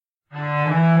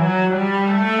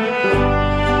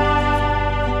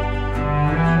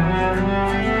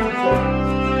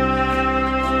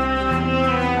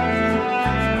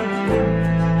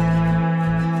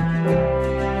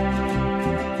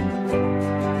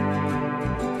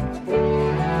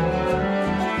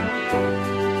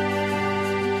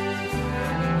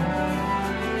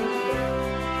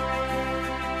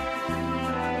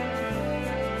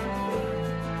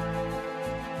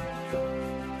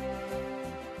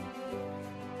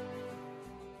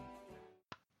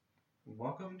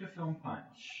welcome to Film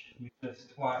Punch. You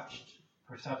just watched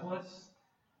Persepolis.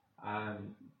 I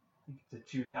think it's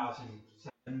a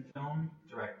 2007 film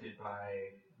directed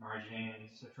by Marjane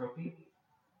Satrapi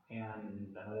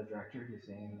and another director whose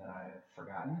name that I've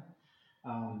forgotten.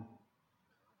 Um,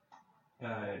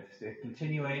 it's a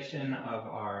continuation of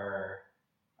our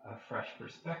Fresh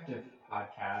Perspective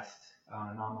podcast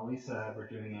on Anomalisa. We're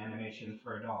doing animation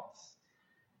for adults.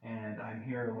 And I'm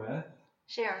here with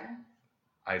Sharon.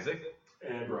 Isaac.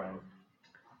 And Brian.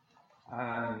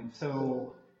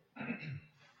 So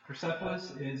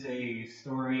Persepolis is a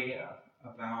story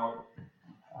about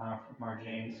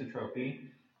Marjane Satrapi.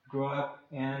 Grew up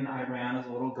in Iran as a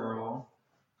little girl,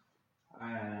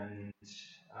 and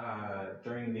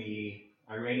during the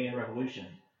Iranian Revolution,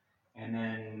 and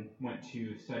then went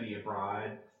to study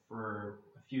abroad for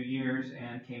a few years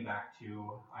and came back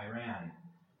to Iran.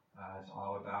 It's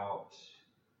all about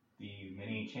the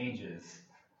many changes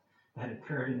that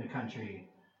occurred in the country.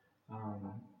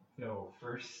 So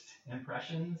first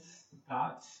impressions,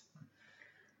 thoughts?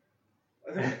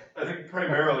 I think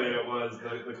primarily it was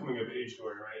the coming of age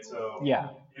story, right? So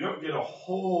Yeah. you don't get a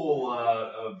whole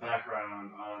lot of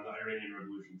background on the Iranian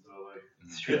Revolution. So like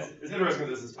it's interesting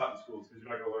that this is taught in schools because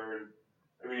you're not going to learn.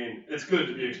 I mean, it's good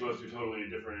to be exposed to totally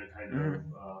different kind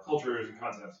of cultures and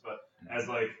concepts, but as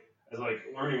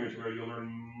learning material, you'll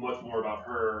learn much more about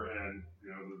her and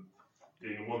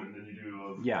being a woman than you do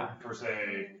of per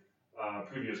se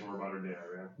previous or modern day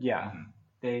Iran. Yeah.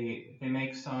 They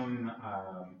make some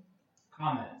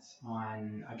comments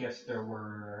on, I guess there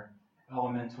were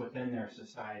elements within their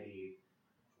society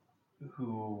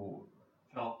who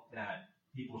felt that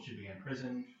people should be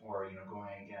imprisoned for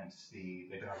going against the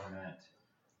government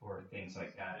or things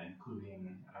like that,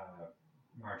 including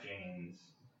Marjane's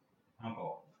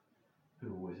uncle,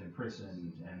 who was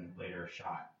imprisoned and later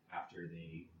shot after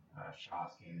the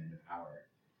Shahs came into power.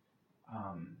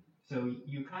 So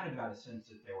you kind of got a sense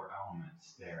that there were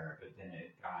elements there, but then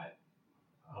it got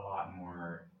a lot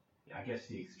more, I guess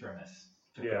the extremists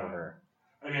took over.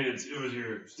 I mean, it was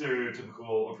your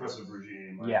stereotypical oppressive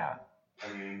regime. Like, yeah.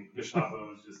 I mean, Gestapo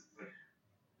was just like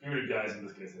good guys in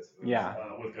this case, I suppose. Yeah.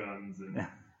 With guns and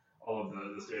all of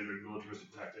the standard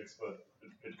militaristic tactics, but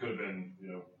it could have been,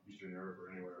 Eastern Europe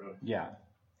or anywhere really. Yeah.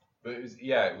 But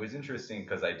it was interesting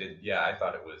because I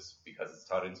thought it was, because it's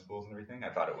taught in schools and everything, I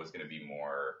thought it was going to be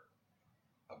more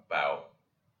about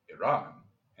Iran.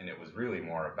 And it was really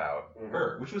more about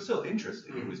her, which was still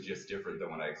interesting. It was just different than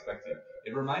what I expected.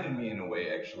 It reminded me in a way,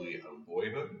 actually, of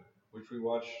Boyhood, which we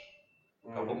watched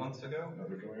a couple months ago.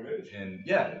 Another coming of age. And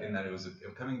in that it was a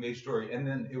coming of age story. And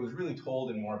then it was really told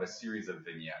in more of a series of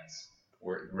vignettes,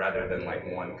 rather than like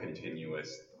one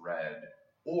continuous thread.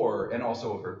 And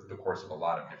also over the course of a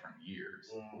lot of different years.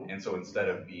 And so instead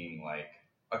of being like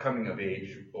a coming of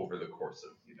age over the course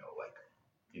of,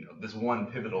 this one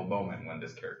pivotal moment when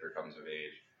this character comes of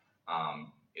age,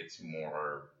 it's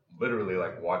more literally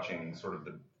like watching sort of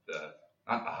the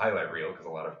not the highlight reel, because a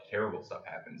lot of terrible stuff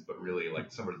happens, but really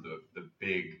like some of the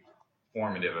big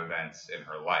formative events in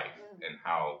her life and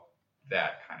how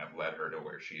that kind of led her to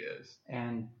where she is.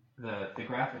 And the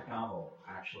graphic novel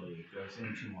actually goes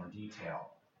into more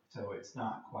detail, so it's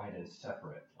not quite as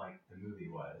separate like the movie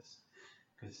was,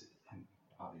 because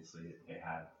obviously they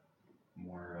had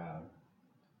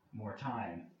more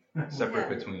time. Separate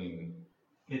between...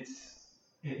 It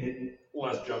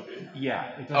less jumpy.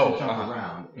 Yeah, it doesn't jump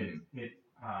around. It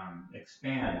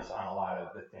expands on a lot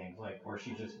of the things, like where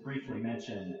she just briefly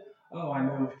mentioned, I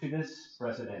moved to this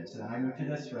residence, and then I moved to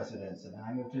this residence, and then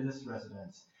I moved to this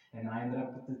residence, and I ended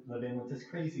up living with this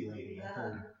crazy lady and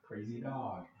her crazy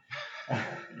dog.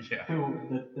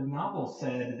 Who the novel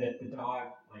said that the dog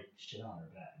shit on her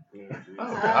bed.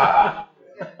 Oh God!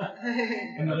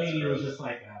 And the lady was just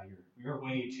like, "You're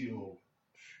way too,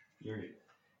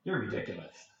 you're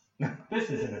ridiculous. This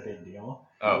isn't a big deal."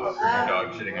 Oh, your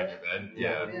dog shitting on your bed?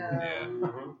 Yeah.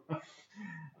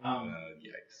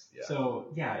 Yikes. Yeah.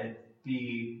 So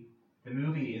the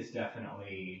movie is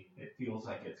definitely, it feels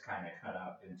like it's kind of cut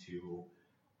up into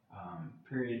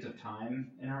periods of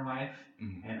time in her life,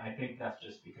 and I think that's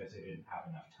just because they didn't have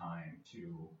enough time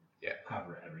to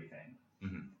cover everything.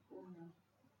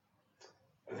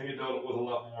 I think it dealt with a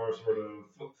lot more sort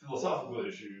of philosophical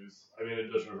issues. I mean,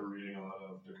 it does show her reading a lot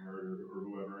of Descartes or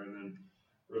whoever, and then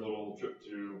her little trip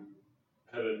to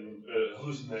heaven,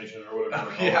 hallucination or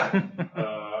whatever.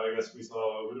 I guess we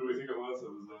saw, who do we think it was? It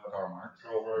was Karl Marx.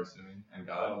 Karl Marx. And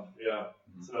God.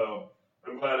 So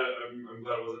I'm glad it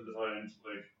wasn't defined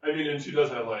and she does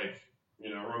have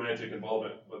romantic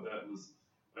involvement, but that was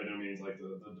by no means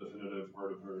the definitive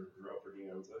part of her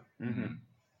upbringing, I would say.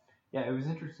 Yeah, it was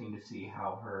interesting to see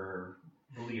how her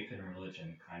belief in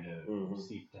religion kind of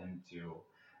seeped into,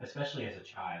 especially as a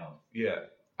child. Yeah.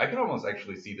 I could almost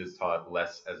actually see this taught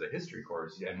less as a history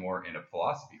course and more in a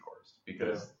philosophy course,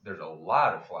 because there's a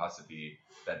lot of philosophy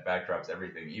that backdrops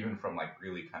everything, even from like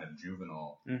really kind of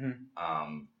juvenile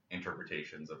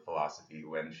interpretations of philosophy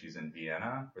when she's in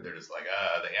Vienna, where they're just like,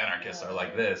 the anarchists are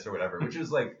like this or whatever, which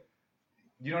is like,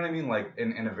 you know what I mean? Like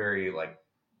in a very like,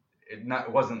 it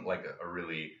wasn't like a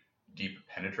really deep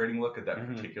penetrating look at that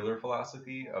particular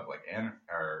philosophy of like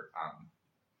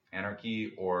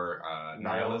anarchy or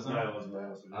nihilism.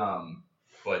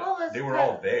 But they were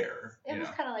all there. It was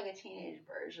kind of like a teenage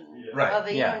version right. of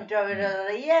the young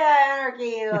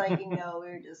anarchy. Like, we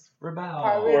were just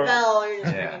rebel. We were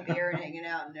just drinking beer and hanging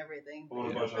out and everything. Or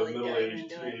a bunch of middle-aged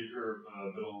teenager,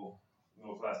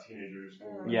 middle-class teenagers.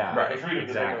 Right.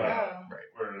 Exactly.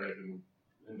 Where they can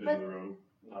envision their own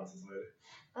non-society.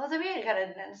 Well, to me, it kind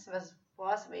of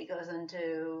philosophy goes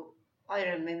into, I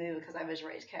don't know, maybe because I was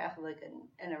raised Catholic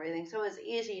and everything, so it's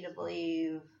easy to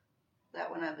believe that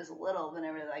when I was little,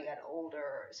 whenever I got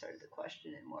older, I started to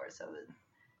question it more. So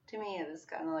to me, it was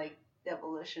kind of like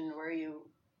evolution, where you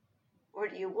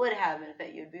would have it,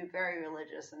 that you'd be very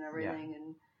religious and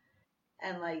everything,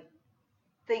 and like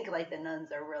think like the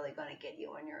nuns are really going to get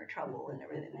you when you're in trouble and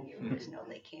everything, and you just know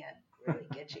they can't really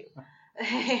get you.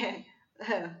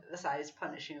 Besides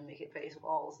punish you and make you face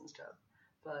walls and stuff.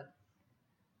 But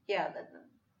yeah,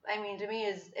 to me,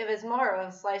 it was more of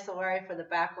a slice of life for the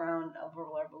background of a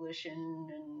revolution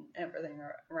and everything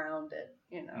around it.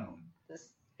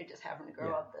 It just happened to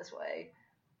grow up this way.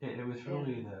 It was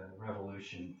really the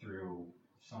revolution through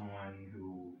someone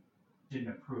who didn't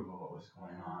approve of what was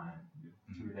going on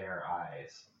through their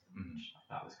eyes, which I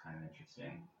thought was kind of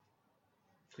interesting.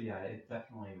 But yeah, it's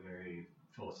definitely very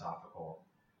philosophical.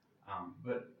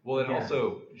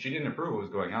 Also, she didn't approve what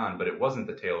was going on, but it wasn't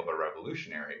the tale of a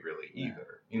revolutionary really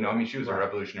either. She was a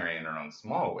revolutionary in her own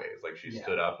small ways, like she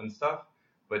stood up and stuff,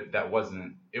 but it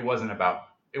wasn't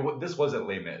about, this wasn't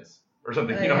Les Mis or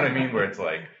something, you know what I mean? Where it's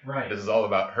like, this is all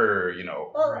about her,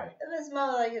 Well, it was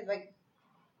more like,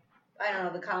 I don't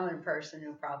know, the common person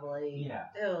who probably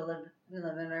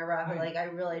live in Iraq, like, I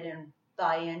really didn't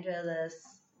buy into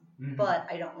this, but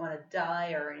I don't want to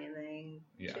die or anything,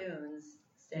 too.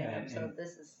 So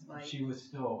this is like, she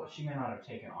may not have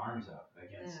taken arms up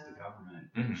against the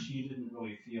government, but she didn't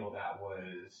really feel that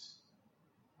was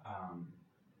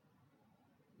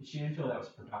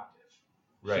productive.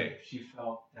 Right. She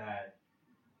felt that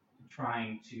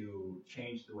trying to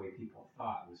change the way people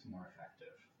thought was more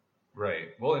effective. Right.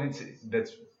 Well, and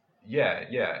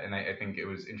and I think it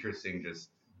was interesting just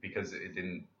because it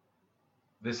didn't,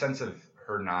 the sense of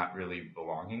her not really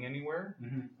belonging anywhere.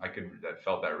 That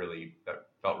felt really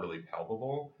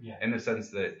palpable in the sense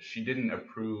that she didn't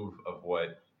approve of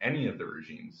what any of the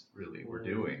regimes really were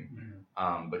doing,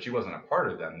 but she wasn't a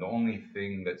part of them. The only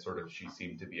thing that sort of she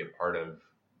seemed to be a part of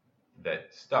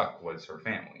that stuck was her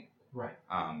family. Right.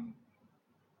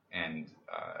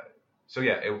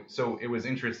 So it was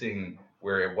interesting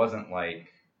where it wasn't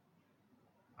like,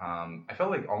 I felt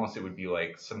like almost it would be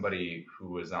like somebody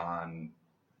who was on,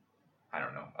 I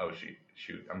don't know. Oh,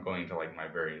 shoot. I'm going to like my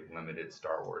very limited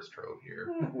Star Wars trope here.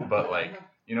 But like,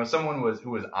 someone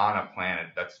who was on a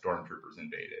planet that stormtroopers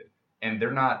invaded. And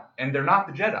they're not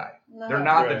the Jedi. No. They're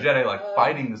not the Jedi like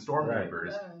fighting the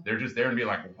stormtroopers. Right. They're just there and be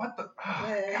like, what the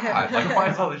God, like why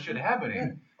is all this shit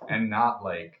happening? And not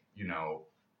like,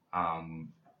 I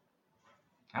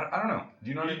don't know. Do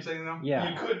you know what I'm saying though? Yeah.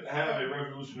 You couldn't have a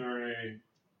revolutionary,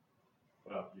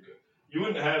 you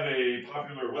wouldn't have a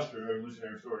popular Western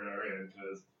revolutionary story in Iran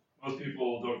because most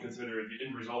people don't consider the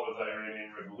end result of the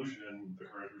Iranian Revolution, the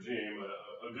current regime,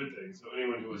 a good thing. So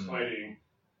anyone who is fighting,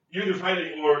 you're either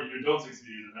fighting or you don't succeed,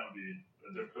 and that would be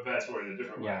a bad story in a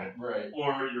different way. Right.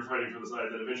 Or you're fighting for the side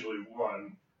that eventually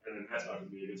won, and then that's not going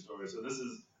to be a good story. So this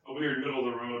is a weird middle of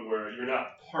the road where you're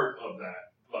not part of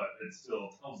that, but it still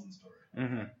tells the story.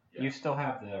 Yeah. You still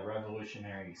have the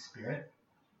revolutionary spirit.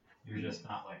 You're just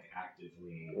not like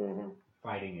actively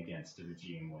fighting against the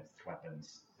regime with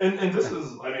weapons. And this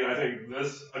is, the fact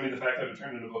that it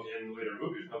turned into a book and later a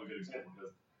movie is probably a good example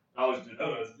because knowledge to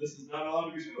know this is not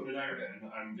allowed to be shown in Iran,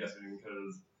 I'm guessing,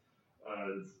 because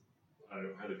it's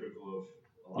highly critical of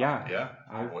a lot.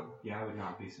 I would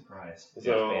not be surprised.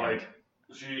 So like,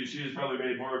 she's probably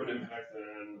made more of an impact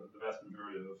than the vast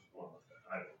majority of,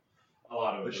 a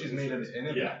lot of. But she's made an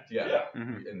impact,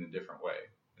 in a different way.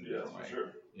 For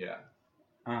sure. Yeah.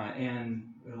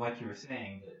 And like you were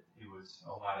saying, that it was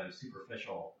a lot of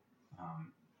superficial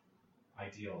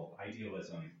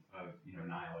idealism of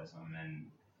nihilism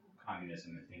and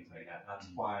communism and things like that. That's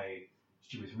why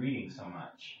she was reading so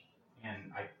much.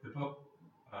 And the book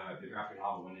the graphic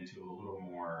novel went into a little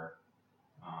more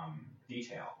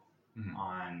detail Mhm.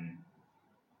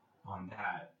 on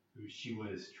that. She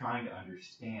was trying to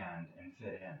understand and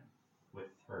fit in with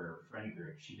her friend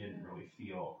group. She didn't really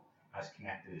feel as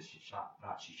connected as she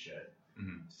thought she should.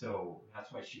 Mhm. So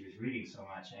that's why she was reading so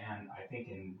much. And I think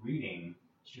in reading,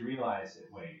 she realized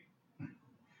that, wait,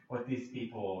 what these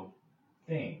people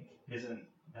think isn't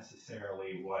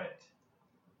necessarily what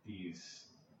these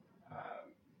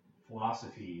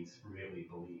philosophies really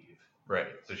believe. Right.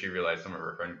 So she realized some of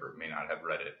her friend group may not have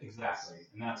read it Exactly.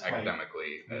 And that's why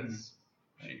academically Mhm. as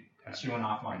she had. she went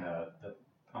off on the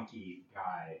punky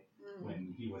guy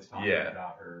when he was talking Yeah.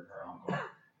 about her uncle.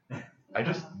 I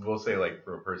just will say, like,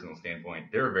 from a personal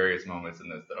standpoint, there are various moments in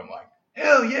this that I'm like,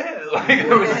 hell yeah! Like,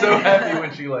 I was so happy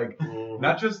when she, like,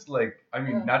 not just, like, I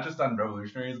mean, not just on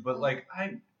Revolutionaries, but, like,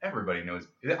 everybody knows.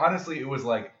 Honestly, it was,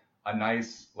 like, a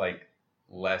nice, like,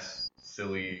 less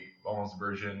silly, almost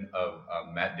version of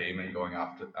Matt Damon going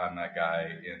off on that guy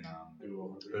in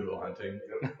Good Will Hunting,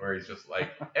 where he's just,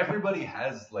 like, everybody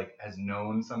has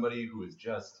known somebody who is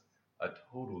just a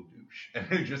total douche. And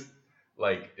who just,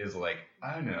 like, is like,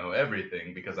 I know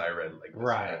everything because I read, like, this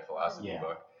Right. philosophy Yeah.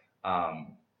 book.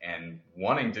 And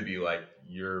wanting to be like,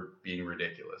 you're being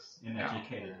ridiculous. An now.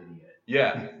 educated idiot.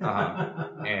 Yeah.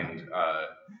 And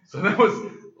so that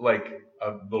was like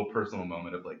a little personal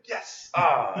moment of like, yes,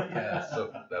 yeah.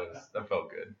 So that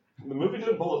felt good. The movie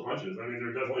didn't pull its punches. I mean, there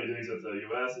are definitely digs at the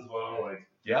U.S. as well, like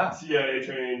Yeah. CIA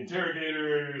trained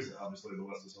interrogators. Obviously, the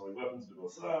West is selling weapons to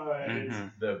both sides. Mm-hmm.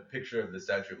 The picture of the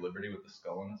Statue of Liberty with the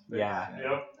skull on its face. Yeah.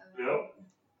 Yep.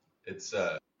 It's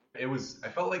it was. I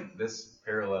felt like this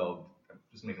paralleled. I'm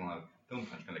just making a lot of film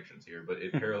punch connections here, but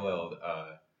it paralleled.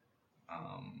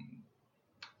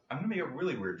 I'm gonna make a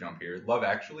really weird jump here. Love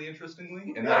Actually,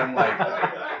 interestingly, and then I'm like,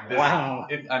 this, Wow.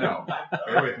 I know.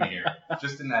 Bear with me here.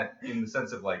 Just in the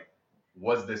sense of like,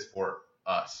 was this for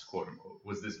us, quote unquote?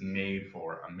 Was this made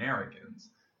for Americans?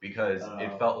 Because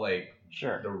it felt like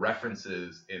Sure. the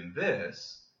references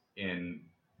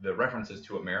the references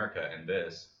to America in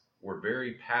this were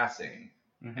very passing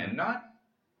Mm-hmm. and not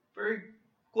very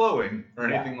glowing or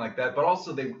anything like that. But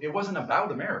also, it wasn't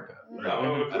about America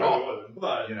No, it at all. wasn't.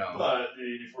 But You know. but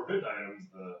the forbidden items,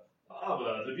 the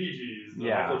ABBA, the Bee Gees, the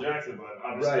Yeah. Michael Jackson, but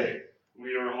obviously Right.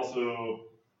 we are also,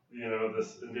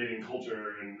 this invading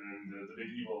culture and the big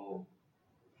evil.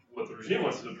 What the regime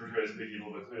wants to portray as big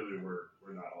evil, but clearly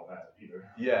we're not all that either.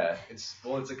 Yeah, it's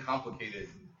a complicated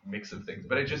mix of things,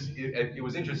 but it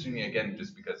was interesting to me again,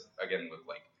 just because again with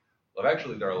like Love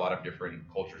Actually, there are a lot of different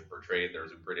cultures portrayed.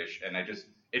 There's a British, and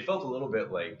it felt a little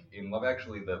bit like in Love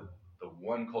Actually, the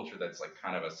one culture that's like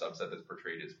kind of a subset that's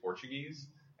portrayed is Portuguese,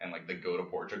 and like they go to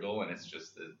Portugal, and it's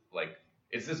just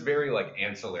it's this very like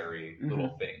ancillary little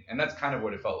thing, and that's kind of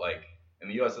what it felt like in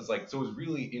the U.S. It's like, so it was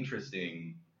really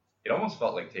interesting. It almost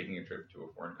felt like taking a trip to a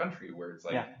foreign country where it's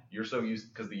like you're so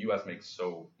used, because the U.S. makes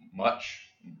so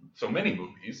many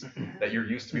movies that you're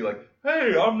used to be like,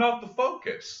 hey, I'm not the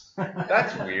focus.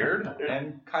 That's weird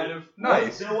and kind of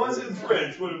nice. It was in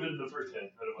French, would have been the first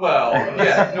hint. Well,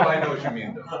 yeah, no, I know what you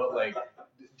mean though, but like,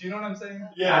 do you know what I'm saying?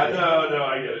 Yeah, no,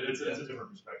 I get it. It's a different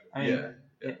perspective. I mean,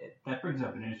 Yeah. that brings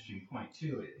up an interesting point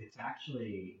too. It's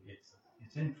actually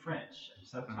it's in French and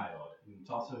subtitled, and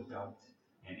it's also dubbed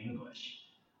in English.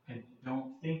 I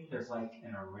don't think there's like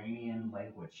an Iranian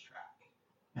language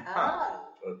track. Oh.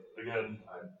 But again,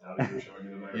 I doubt you're showing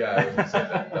it in there. Yeah, I was gonna say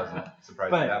that doesn't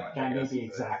surprise me But that much. that I may guess, be but-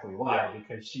 exactly why,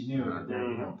 because she knew that there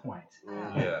would be no point.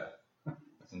 Yeah,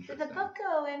 that's Did interesting. the book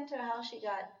go into how she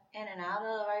got in and out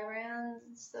of Iran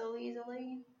so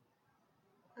easily?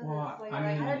 Well, Like, I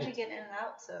mean, how did she it's- get in and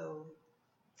out so?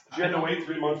 She had to wait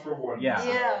 3 months for one. Yeah.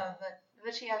 Yeah,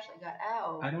 but she actually got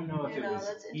out. I don't know if You it know, was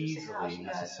that's interesting how easily she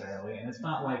got- necessarily, and it's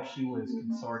not like she was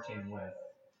consorting with,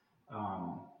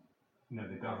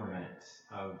 the government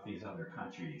of these other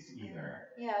countries either.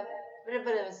 Yeah, but it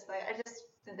was like I just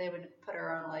think they would put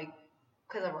her on like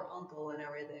because of her uncle and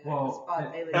everything. Well, I just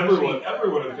thought they would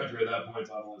Everyone in the country at that point's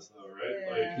on the list, though, right?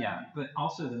 Yeah. Like, Yeah, but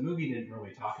also the movie didn't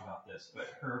really talk about this, but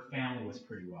her family was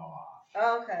pretty well off.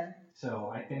 Oh, okay.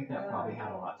 So I think that probably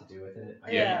had a lot to do with it.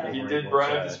 I Yeah. think they he were did able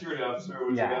bribe to- the security officer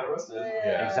when he got arrested.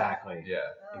 Yeah. Exactly. Yeah.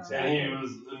 Oh. Exactly. And he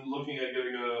was looking at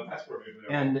getting a passport.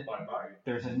 And- bye.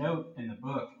 There's a note in the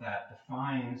book that the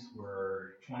fines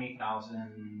were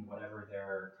 20,000, whatever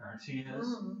their currency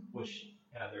is, which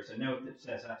there's a note that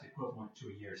says that's equivalent to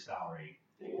a year's salary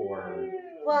for.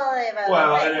 Well, in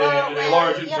a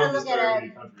large you gotta influence look at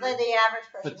country. like the average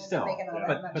person But isn't still, making all that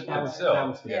but much. that money. was still, that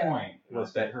was the yeah. point,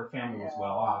 was that her family was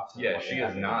well off. So Yeah, what she they is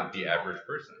had to not do- the average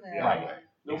person. Yeah. Right. Anyway.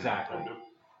 Nope. Exactly. Nope.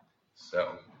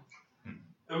 So,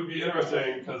 it would be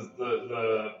interesting because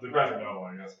the graphic novel,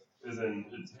 I guess, it's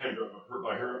hand drawn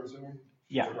by her, I'm assuming.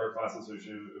 She took art classes, so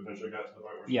she eventually got to the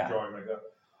point where she's drawing like that.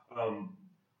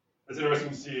 It's interesting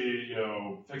to see,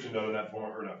 fiction done in that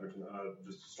form, or not fiction,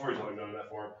 just storytelling done in that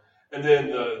form. And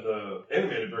then the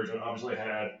animated version obviously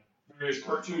had various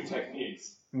cartoon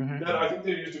techniques that I think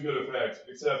they used to good effect,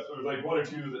 except there was like one or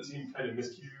two that seemed kind of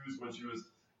miscued when she was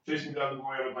chasing down the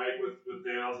boy on a bike with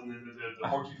nails, and then the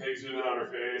Porky Pig zoom in on her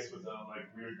face with the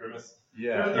weird grimace.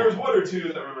 Yeah. There was one or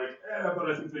two that were like, but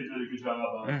I think they did a good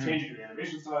job of changing the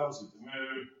animation style, suit the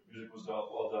mood, music was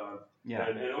well done. Yeah.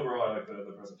 And overall, I like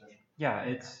the presentation. Yeah,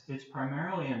 it's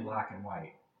primarily in black and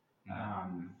white,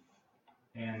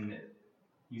 and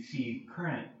you see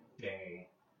current day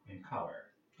in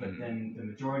color, but then the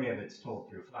majority of it's told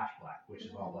through flash black, which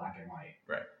is all black and white.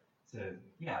 Right. So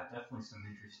yeah, definitely some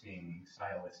interesting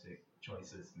stylistic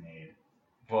choices made.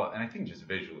 Well, and I think just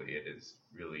visually it is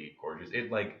really gorgeous.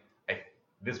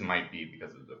 This might be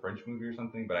because of the French movie or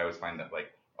something, but I always find that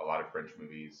like a lot of French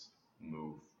movies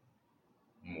move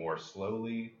more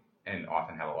slowly and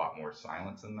often have a lot more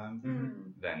silence in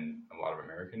them than a lot of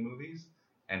American movies.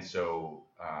 And so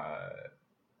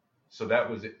that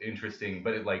was interesting,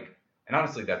 but and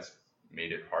honestly that's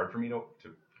made it hard for me to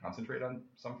concentrate on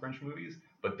some French movies.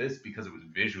 But this, because it was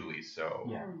visually so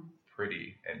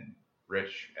pretty and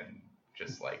rich and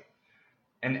just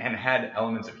and had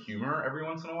elements of humor every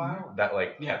once in a while that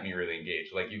kept me really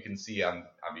engaged. Like you can see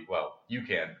you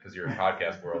can because you're in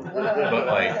podcast world,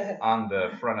 but on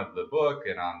the front of the book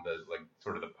and on the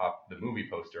sort of the movie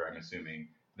poster, I'm assuming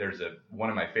there's one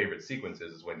of my favorite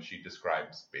sequences is when she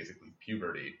describes basically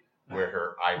puberty, where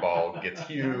her eyeball gets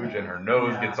huge and her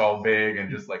nose gets all big and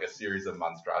just like a series of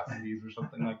monstrosities or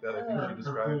something like that. I think she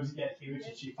describes. Her boobs get huge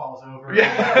and she falls over.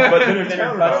 Yeah, but then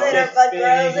her butt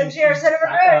grows and she comes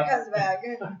back.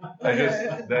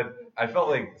 I felt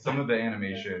like some of the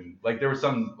animation, there was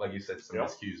some, like you said, some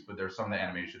miscues, but there was some of the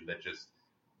animation that just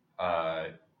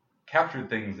captured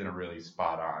things in a really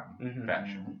spot on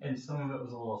fashion. And some of it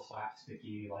was a little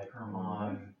slapsticky, like her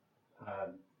mom.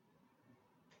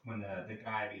 When the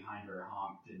guy behind her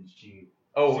honked and she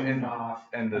zoomed off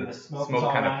and the smoke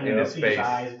kind of in his face.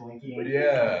 Eyes blinking.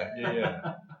 Yeah.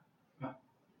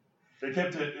 It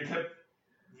kept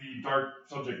the dark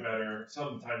subject matter,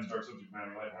 sometimes dark subject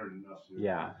matter, lighthearted enough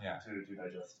to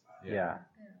digest. Yeah.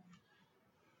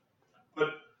 But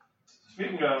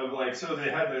speaking of so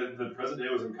they had the present day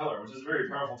was in color, which is a very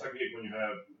powerful technique when you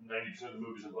have 90% of the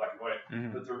movies in black and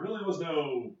white. But there really was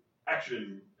no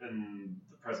action in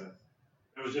the present.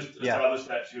 It was just established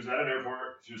that she was at an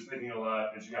airport, she was thinking a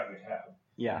lot, and she got in a cab.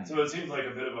 Yeah. So it seems like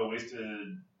a bit of a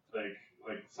wasted,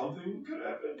 like something could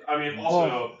happen. I mean,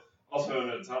 also, and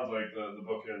it sounds like the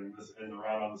book and the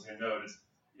round on the same note is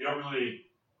you don't really.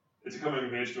 It's a coming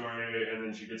of age story, and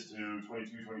then she gets to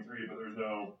 22, 23, but there's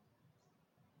no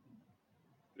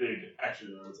big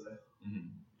action, I would say.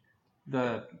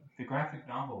 The graphic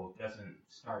novel doesn't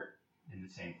start in the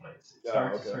same place. It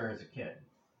starts her as a kid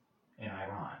in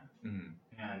Iran,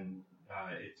 and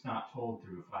it's not told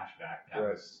through a flashback. That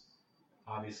was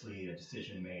obviously a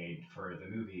decision made for the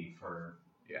movie for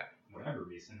whatever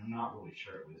reason. I'm not really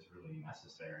sure it was really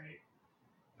necessary.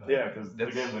 Because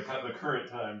again, the current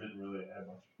time didn't really add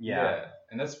much. Yeah,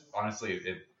 and that's honestly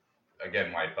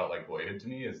again why it felt like Boyhood to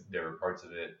me is there were parts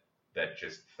of it that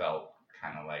just felt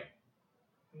kind of like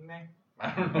meh.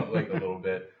 I don't know, like a little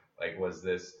bit like was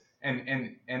this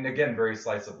and again very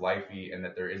slice of lifey, and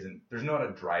that there's not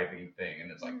a driving thing,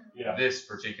 and it's like this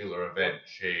particular event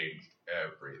changed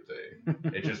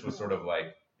everything. It just was sort of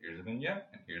like here's a vignette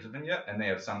and here's a vignette, and they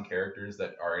have some characters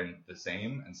that are in the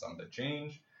same and some that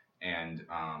change, and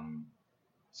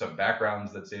some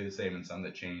backgrounds that stay the same and some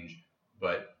that change.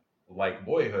 But like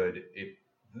Boyhood,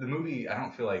 the movie, I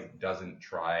don't feel like doesn't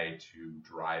try to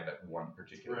drive at one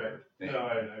particular thing. No,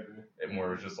 I agree. It more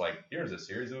was just like, here's a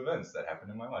series of events that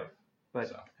happened in my life.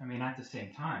 But I mean, at the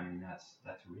same time,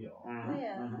 that's real.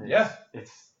 Yeah.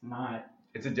 It's not.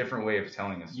 It's a different way of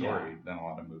telling a story than a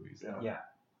lot of movies. Yeah.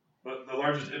 But the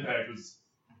largest impact was,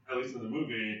 at least in the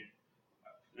movie,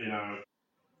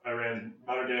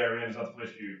 modern day Iran is not the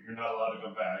place you're not allowed to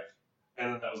come back.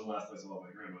 And then that was the last I saw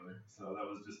my grandmother. So that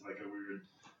was just like a weird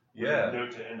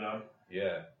note to end on.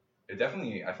 Yeah. It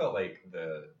definitely, I felt like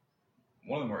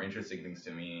one of the more interesting things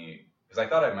to me, because I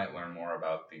thought I might learn more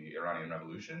about the Iranian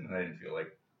Revolution, and I didn't feel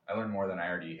like I learned more than I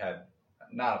already had,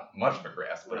 not much of a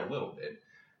grasp, but a little bit.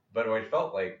 But what I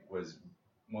felt like was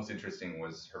most interesting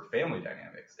was her family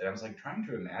dynamics. And I was like trying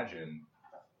to imagine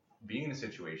being in a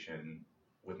situation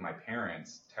with my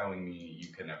parents telling me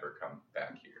you can never come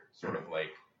back here. Sort of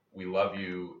like, we love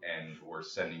you and we're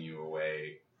sending you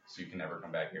away so you can never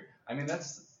come back here. I mean,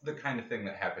 that's the kind of thing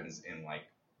that happens in like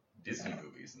Disney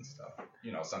movies and stuff.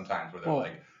 You know, sometimes where they're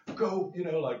like, go, you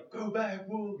know, like go back,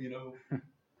 whoa, you know,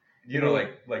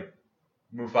 like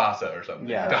Mufasa or something.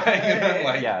 Yeah.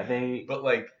 Like, yeah, but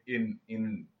like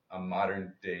in a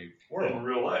modern day world, In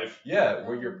real life. yeah,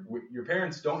 where your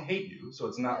parents don't hate you, so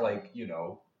it's not like, you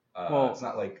know, it's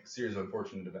not like series of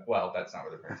unfortunate events. Well, that's not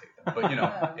where their parents hate them, but you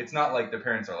know, it's not like the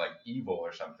parents are like evil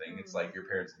or something. It's like your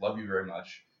parents love you very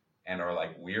much and are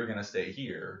like, we're gonna stay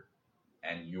here,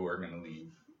 and you are gonna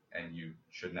leave, and you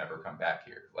should never come back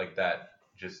here. Like that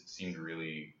just seemed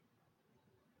really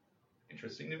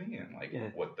interesting to me, and like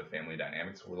what the family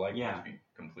dynamics were like to be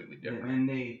completely different. And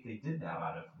they did that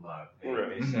out of love.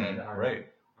 They said,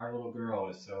 our little girl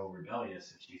is so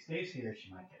rebellious. If she stays here,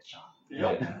 she might get shot.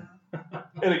 Yep.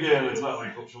 And again, it's not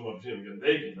like she'll love him again.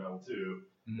 They can travel too.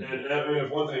 Mm-hmm. And I mean,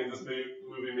 if one thing this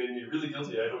movie made me really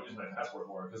guilty, I don't use my passport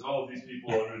more because all of these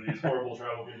people under these horrible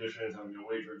travel conditions, having to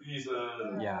wait for visas,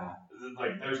 and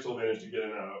like they're still managed to get in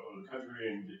and out of the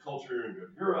country and get culture and go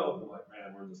to Europe. And like,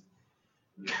 man, we're just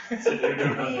sitting here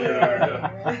doing nothing here in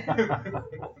America.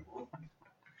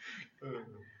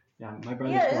 Yeah, my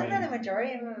brother's Yeah, going. isn't that a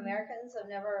majority of Americans have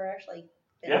never actually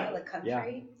been out of the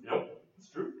country? Yep, it's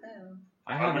true. Oh.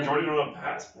 The majority don't have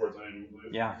passports, I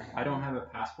believe. Yeah, I don't have a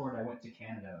passport. I went to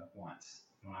Canada once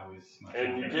when I was much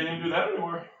And you younger. can't even do that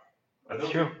anymore. That's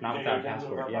true. Not without a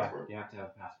passport. You have to have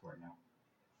a passport now.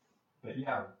 But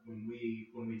yeah,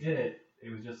 when we did it, it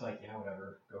was just like, yeah,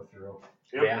 whatever, go through.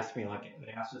 Yep. They asked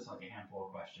us like a handful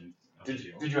of questions.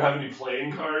 Did you have any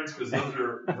playing cards? Because those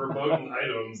are verboten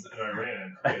items in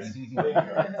Iran. Crazy playing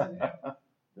cards.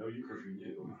 No euchre for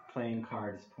you. Playing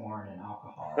cards, porn, and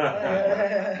alcohol.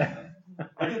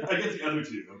 I get the other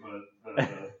two, but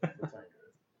that's not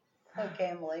good. Oh,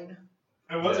 gambling.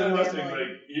 And what's interesting,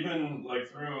 like even like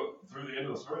through the end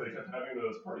of the story, they kept having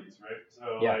those parties, right?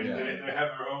 So they have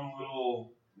their own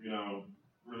little, you know,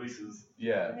 releases.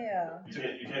 Yeah. Yeah.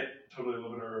 You can't totally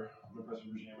live under an oppressive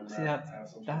regime and See, not have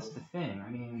some that's sort the thing. I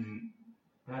mean,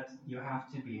 you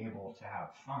have to be able to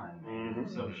have fun and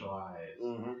socialize.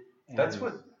 Mm-hmm. That's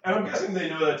what. And I'm guessing they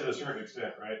know that to a certain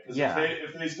extent, right? Because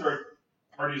if they start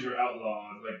parties are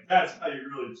outlawed, like that's how you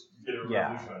really get a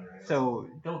revolution, right? So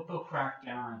they'll crack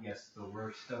down, I guess, the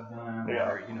worst of them,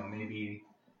 or you know, maybe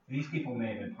these people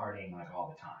may have been partying like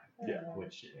all the time,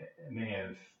 which may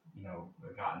have, you know,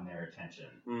 gotten their attention.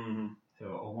 Mm-hmm.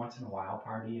 So a once in a while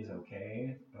party is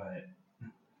okay, but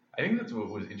I think that's what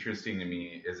was interesting to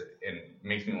me and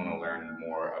makes me want to learn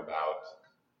more about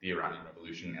the Iranian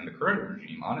Revolution and the current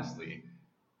regime, honestly.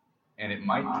 And it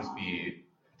might just be,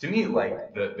 to me,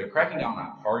 like the cracking down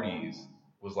on parties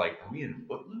was like, are we in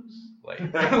Footloose? Like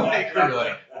we're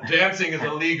like dancing is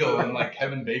illegal and like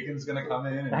Kevin Bacon's gonna come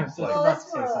in and it's like. Well,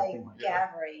 it's more like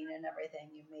gathering and everything.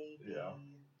 You may be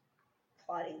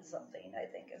plotting something, I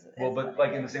think. Well, but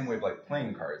like in the same way of like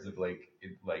playing cards, of like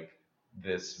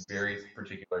this very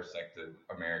particular sect of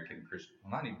American Christian,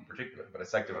 well, not even particular, but a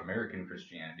sect of American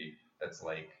Christianity that's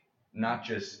like not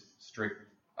just strict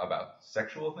about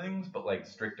sexual things, but like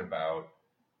strict about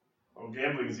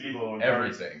gambling's evil. And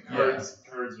everything. Cards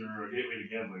are a gateway to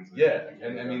gambling. So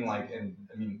and I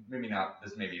mean maybe not.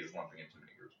 This maybe is lumping in too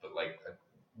many groups, but like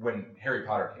when Harry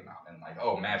Potter came out and like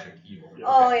magic evil. Yeah.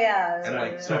 Oh yeah. And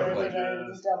like sort of like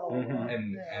the devil.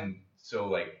 And so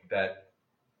like that,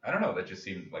 I don't know. That just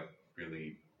seemed like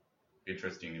really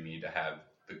interesting to me to have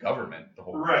the government, the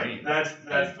whole regime. That's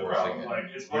the problem. It. Like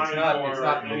it's fine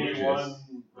for any one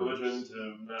religion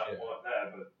to not want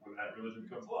that, but when that religion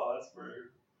becomes law, that's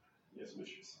where you have some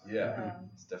issues. Yeah,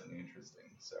 it's definitely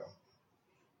interesting. So,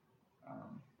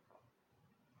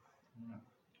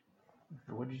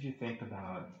 what did you think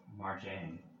about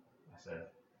Marjane as a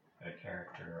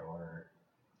character, or?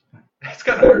 It's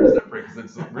kind of hard to separate because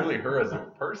it's really her as a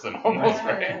person, almost,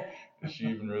 right? Is she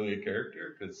even really a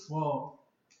character? Well,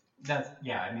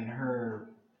 I mean,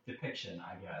 her depiction,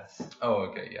 I guess. Oh,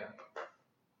 okay, yeah.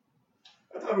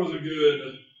 I thought it was a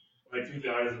good, like, through the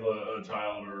eyes of a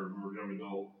child or young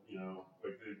adult, you know,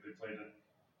 like they played it.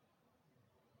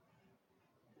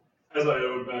 As I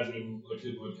would imagine a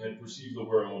kid would kind of perceive the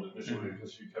world initially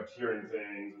because she kept hearing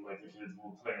things and, like, the kids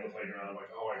will play on the playground, like,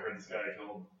 oh, I heard this guy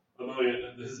killed a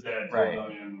million, his dad killed a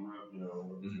million, you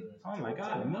know. Oh my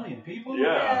God, 1 million people?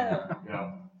 Yeah.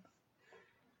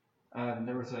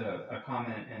 There was a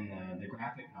comment in the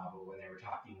graphic novel when they were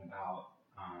talking about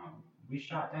we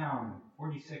shot down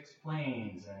 46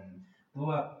 planes and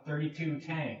blew up 32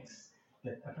 tanks.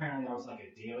 That apparently that was like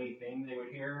a daily thing they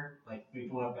would hear, like we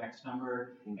blew up X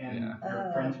number, and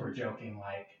her friends were joking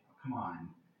like, come on,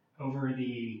 over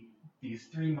the these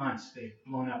 3 months they've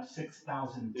blown up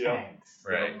 6,000 Yeah. tanks.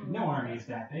 Right. No army's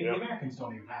that big. Yep. The Americans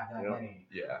don't even have that Yep. many.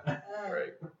 Yeah. Uh,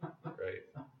 Right. Right.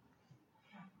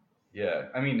 Yeah.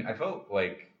 I mean, I felt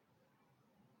like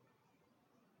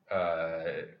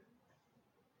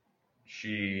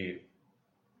she,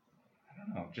 I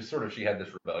don't know, just sort of she had this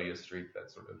rebellious streak that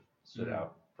sort of stood Mhm.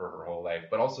 out for her whole life,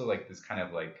 but also like this kind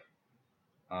of like,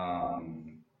 I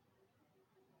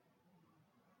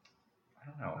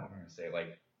don't know what I'm gonna say.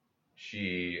 Like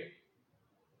she,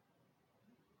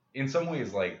 in some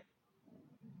ways, like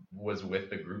was with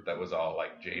the group that was all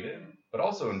like jaded, but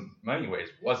also in many ways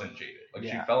wasn't jaded. Like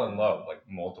Yeah. she fell in love like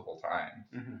multiple times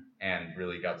Mhm. and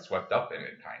really got swept up in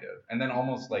it, kind of. And then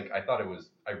almost like I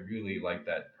really liked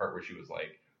that part where she was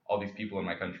like, all these people in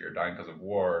my country are dying because of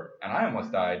war, and I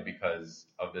almost died because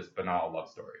of this banal love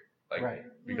story. Like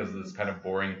Right. because of this kind of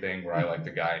boring thing where I liked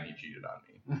a guy and he cheated on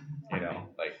me. You know,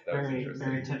 like that was Very, interesting.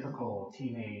 very typical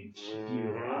teenage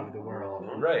view of the world.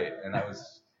 Right, and that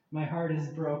was My heart is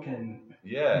broken.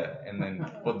 yeah, and then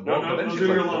No, then those she's are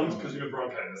your like- lungs because you have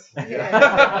bronchitis.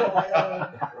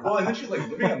 Well, and then she's like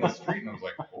living on the street, and I was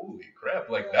like, holy crap,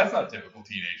 like that's not typical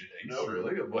teenage angst, Nope.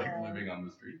 really, of like living on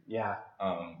the street. Yeah.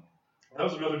 That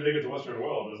was another dig at the Western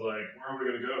world. Is like, where are we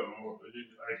gonna go?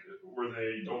 Where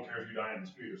they don't care if you die in the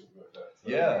street or something like that. So,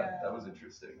 Yeah, that was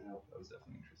interesting. That was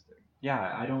definitely interesting.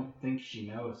 Yeah, I don't think she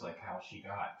knows like how she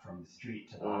got from the street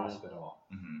to the hospital.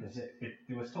 Mm-hmm. Because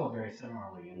it was told very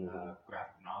similarly in the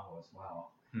graphic novel as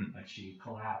well. Like she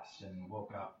collapsed and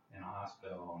woke up in a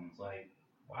hospital and was like,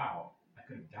 wow, I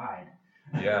could have died.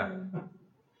 Yeah.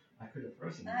 I could have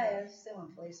frozen to I death. assume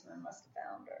a policeman must have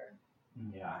found her.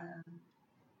 Yeah.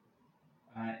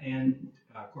 Um, And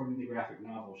according to the graphic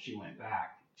novel, she went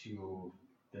back to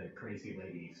the crazy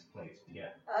lady's place to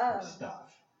get her Oh.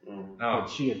 stuff. Mm. But Oh.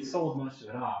 she had sold most of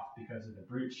it off because of the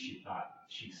brutes she thought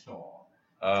she stole.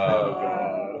 Oh.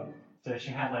 God. So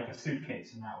she had like a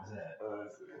suitcase and that was it. I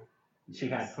see. She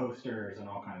had posters and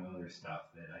all kinds of other stuff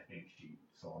that I think she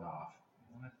sold off.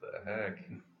 What the heck?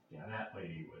 Yeah, that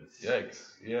lady was.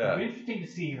 Yikes. It'd Yeah. be interesting to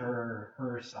see her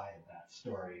side of that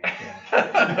story. I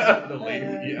think. The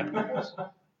lady, yeah.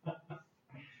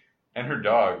 And her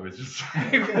dog was just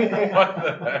like, what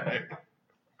the heck?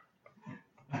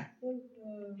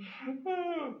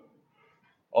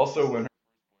 Also, when her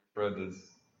boyfriend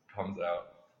comes out,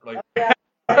 like, Yeah,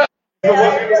 The one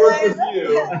I who works with realized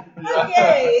you. that.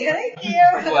 Okay, thank you.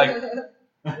 Like,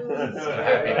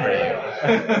 happy for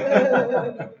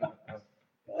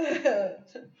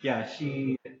you. Yeah,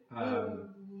 she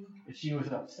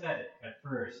was upset at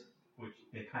first, which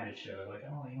they kind of showed, like,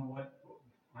 oh, you know what,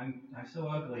 I'm so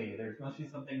ugly, there must be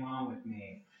something wrong with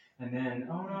me. And then,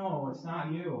 oh no, it's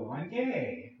not you, I'm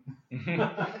gay.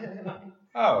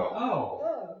 oh.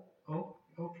 Oh,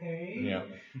 okay. Yeah.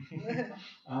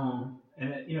 And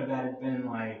it, that had been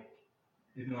like,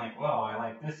 well, I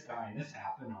like this guy and this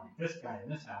happened, I like this guy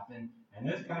and this happened, and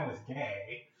this guy was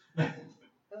gay.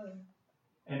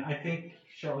 And I think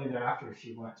shortly thereafter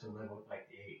she went to live with like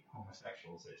the 8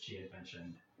 homosexuals that she had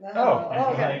mentioned. Oh, And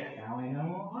she's okay. like, now I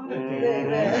know a lot of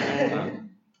Yeah. gay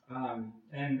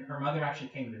and her mother actually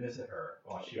came to visit her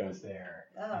while she was there.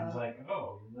 And was like,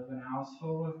 oh, you live in a house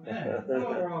full of men. Oh,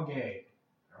 they're all gay.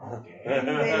 They're all gay.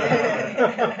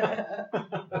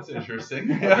 That's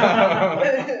interesting.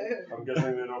 I'm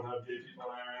guessing they don't have gay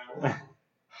people in Iran.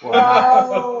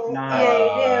 Well, No.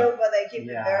 they do, but they keep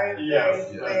it Yeah. very, Yes,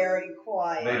 very, yes. very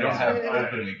quiet. They don't have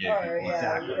openly gay Or, people. yeah,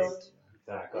 Exactly. you don't,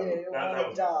 Exactly. you don't That want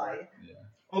was to die.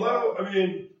 Although, I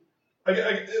mean,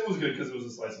 it was good because it was a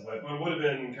slice of life. But it would have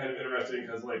been kind of interesting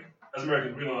because, like, as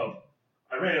Americans, we love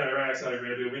Iran, Iraq, Saudi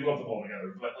Arabia. We love them all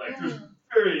together. But, like, there's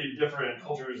very different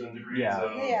cultures and degrees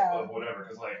Yeah. Yeah. of whatever.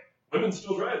 Because, like, women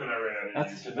still drive in Iran. And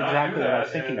That's you could not exactly do what I that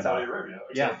was thinking in Saudi about. Arabia.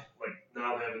 Yeah. Except, like,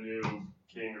 now they have a new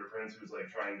king or prince who's, like,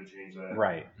 trying to change that.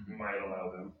 Right. We might allow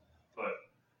them. But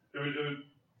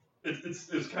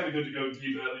it's kind of good to go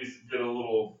deep and at least get a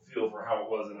little feel for how it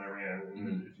was in Iran.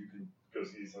 And if you could go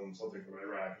see something from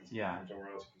Iraq and Yeah. from somewhere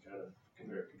else, you can kind of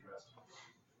compare and contrast.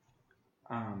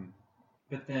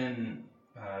 But then,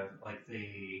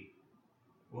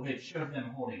 they showed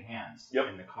them holding hands Yep.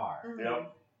 in the car.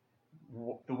 Yep.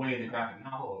 The way the graphic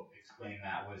novel explained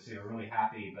that was they were really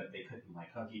happy, but they couldn't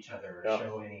like hug each other or Yep.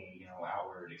 show any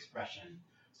outward expression.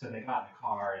 So they got in the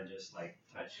car and just like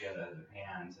touched each other's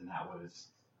hands, and that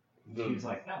was. She was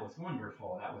like, that was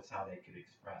wonderful. That was how they could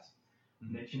express.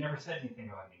 Mhm. But she never said anything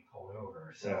about being pulled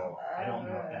over, so I don't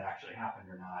know if that actually happened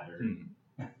or not. Or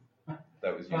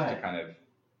That was used to But- kind of,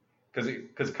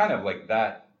 because kind of like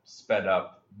that sped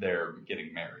up their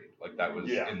getting married. Like that was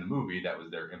Yeah. in the movie, that was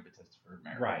their impetus for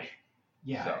marriage. Right.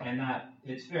 Yeah, So. and that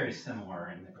it's very similar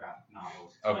in the graphic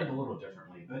novels. Explained a little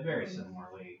differently, but very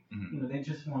similarly. Mhm. You know, they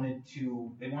just wanted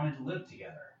to live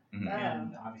together, Mhm.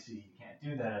 and obviously you can't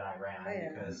do that in Iran Oh, yeah.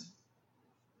 because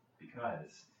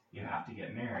you have to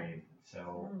get married.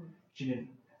 So Mm. she didn't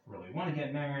really want to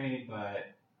get married, but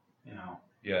you know,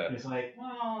 Yeah. it was like,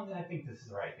 well, I think this is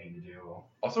the right thing to do.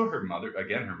 Also, her mother's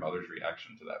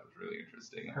reaction to that was really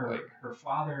interesting. Her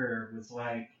father was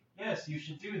like, yes, you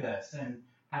should do this, and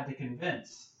had to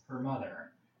convince her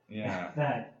mother Yeah.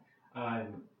 that.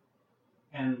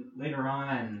 And later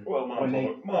on, Well, when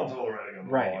mom's all writing on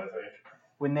the Right. wall, I think.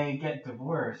 when they get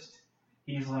divorced,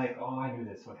 he's like, oh, I knew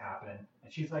this would happen.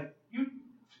 And she's like, you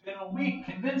spent a week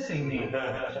convincing me. She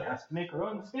has to make her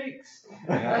own mistakes.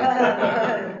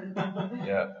 Yeah.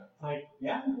 Like,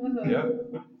 yeah. Yeah.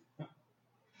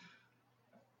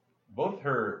 Both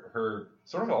her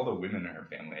sort of all the women in her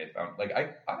family I found, like,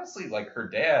 I honestly, like, her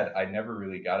dad, I never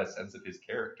really got a sense of his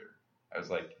character. I was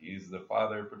like, he's the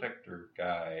father protector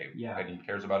guy, Yeah. and he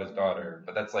cares about his daughter,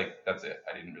 but that's it.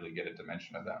 I didn't really get a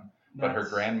dimension of them. But her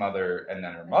That's- grandmother and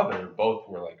then her mother both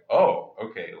were like, oh,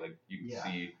 okay, like, you can Yeah.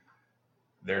 see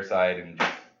their side, and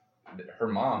just her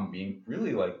mom being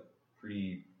really, like,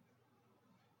 pretty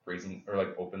brazen, or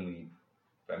like openly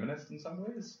feminist in some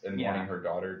ways, and Yeah. wanting her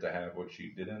daughter to have what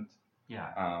she didn't.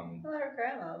 Yeah. Well, her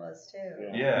grandma was too.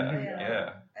 Yeah, Mhm.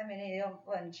 yeah. I mean, you know,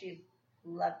 when she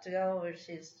left to go,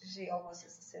 she almost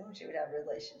just assumed she would have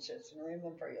relationships, and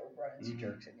remember, you'll run into Mhm.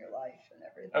 jerks in your life and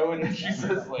everything. Oh, and then she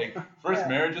says, like, first Yeah.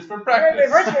 marriage is for First practice.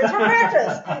 marriage for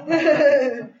practice.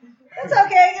 That's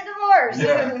okay. Get divorced.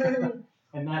 Yeah.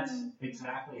 And that's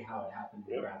exactly how it happened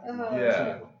in Yep. graphic Uh-huh. novel, Yeah,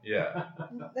 too.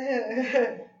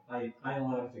 yeah. I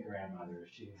love the grandmother.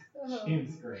 She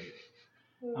was great.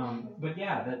 But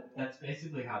yeah, that's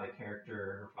basically how the character,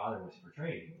 her father, was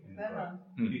portrayed in the book,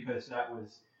 because that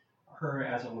was her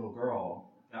as a little girl.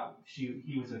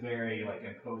 He was a very like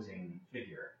imposing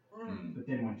figure. Mm. But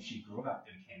then when she grew up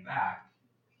and came back,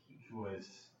 he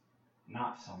was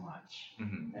not so much.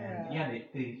 Mhm. And yeah,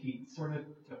 he sort of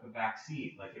took a back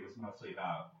seat. Like it was mostly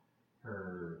about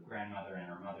her grandmother and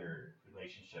her mother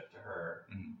relationship to her,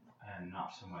 Mhm. and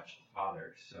not so much the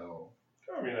father. So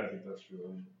I mean, I think that's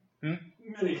true Hmm?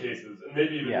 in many cases, and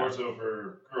maybe even Yeah. more so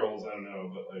for girls. I don't know,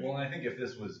 but like, Well, and I think if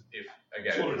this was a I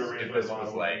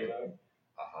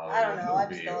don't know, I'm Hollywood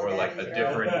movie, still or a like a daddy's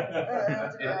different,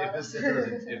 girl.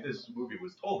 if this movie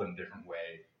was told in a different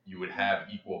way, you would have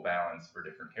equal balance for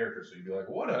different characters. So you'd be like,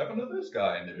 what happened to this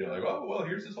guy? And they'd be like, oh, well,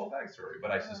 here's his whole backstory.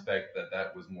 But I suspect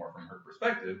that was more from her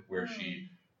perspective, where she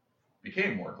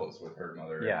became more close with her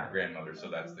mother and Yeah. her grandmother. So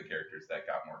that's the characters that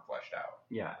got more fleshed out.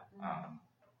 Yeah.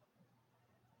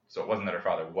 So it wasn't that her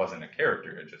father wasn't a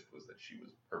character; it just was that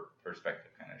her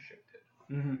perspective kind of shifted.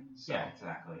 Mm-hmm. So, Yeah,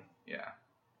 exactly. Yeah.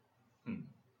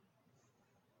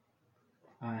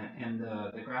 And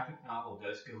the graphic novel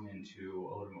does go into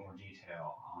a little more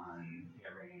detail on the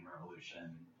Iranian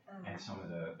Revolution and some of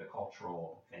the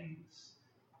cultural things.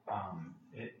 And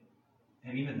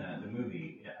even the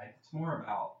movie, it's more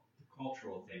about the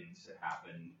cultural things that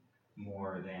happen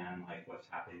more than like what's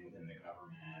happening within the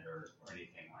government or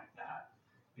anything like that,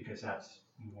 because that's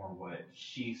more what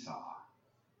she saw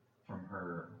from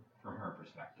her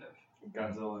perspective.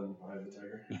 Godzilla and Eye of the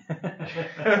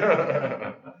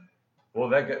Tiger. Well,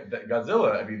 that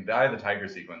Godzilla, I mean, the Eye of the Tiger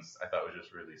sequence, I thought was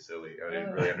just really silly. I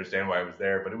didn't really understand why it was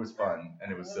there, but it was fun and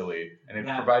it was silly, and it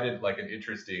provided like an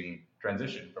interesting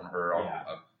transition from her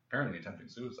apparently attempting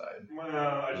suicide. Well,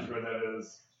 I just read that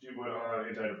as she went on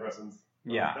antidepressants.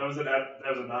 Yeah. That was a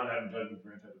non-advertisement for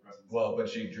antidepressants. Well, but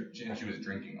she was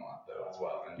drinking a lot though as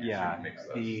well. And Yeah. she mixed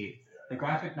those. The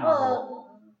graphic novel.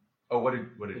 Oh, what did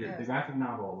The graphic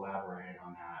novel elaborated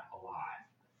on that a lot.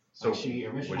 So Like she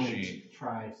originally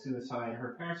tried suicide.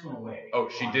 Her parents went away. Oh,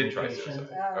 she on did try vacation.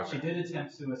 suicide. Oh. She did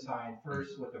attempt suicide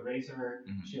first with a razor.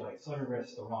 Mhm. She like slit her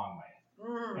wrist the wrong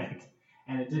way,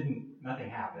 and it didn't. Nothing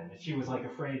happened. And she was like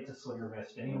afraid to slit her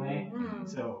wrist anyway.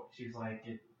 So she's like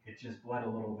it just bled a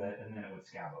little bit and then it would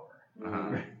scab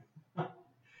over.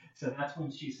 So that's when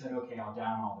she said, okay, I'll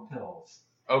down all the pills.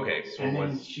 Okay, so And it then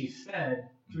was she said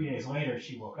 3 days later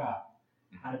she woke up,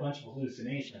 had a bunch of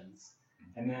hallucinations,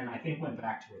 and then I think went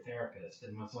back to her therapist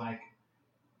and was like,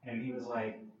 and he was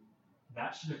like,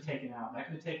 that could have taken out an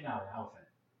elephant.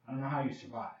 I don't know how you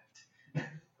survived.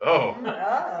 oh,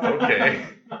 Oh. okay,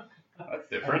 that's I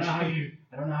different.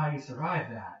 don't know how you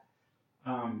survived that.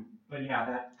 But yeah,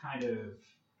 that kind of,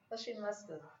 Well, she must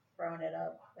have thrown it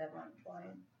up at one point.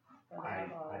 I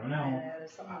don't know.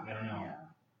 I don't know.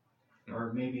 Yeah.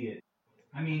 or maybe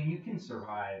I mean, you can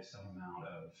survive some amount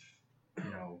of,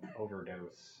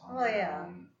 overdose on Well, your yeah.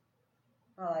 own.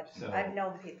 Well, So- I've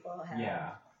known people who have.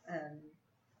 Yeah.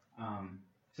 And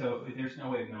So there's no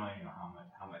way of knowing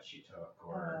how much she took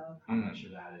or how much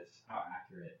of that is how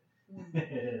accurate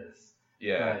it is.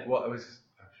 Yeah. But- Well, it was.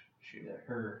 Shoot.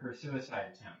 Her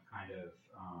suicide attempt kind of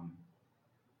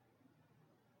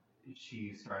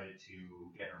she started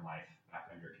to get her life back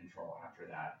under control after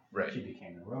that. Right. She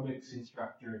became an aerobics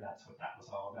instructor. That's what that was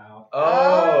all about.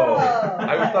 Oh. Oh.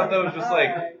 I always thought that was just like,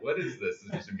 Alright. what is this? Is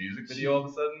it just a music video all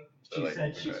of a sudden? So, She like,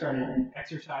 said she okay. started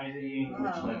exercising,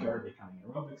 which Oh. led to her becoming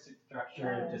an aerobics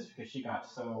instructor, Oh. just because she got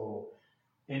so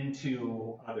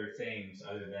into other things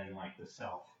other than like the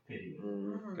self pity.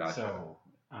 Mhm. Gotcha. So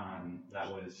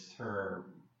that was her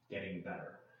getting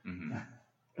better. hmm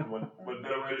And what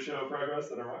better way to show progress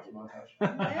than a Rocky montage?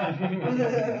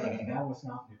 That was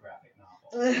not the graphic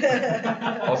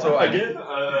novel. Also, Again,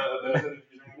 benefit of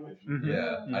using animation.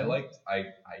 Yeah, I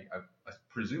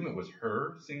presume it was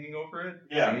her singing over it.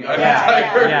 Yeah. Singing Yeah. Eye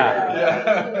of the Yeah.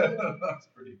 Tiger. Yeah. That's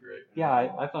pretty great. Yeah,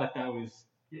 I thought that was,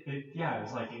 it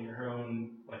was like in her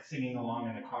own, like singing along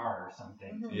in the car or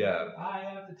something. Yeah,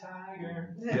 Eye of the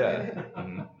tiger. yeah.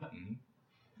 Mhm, mhm.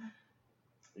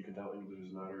 You can tell English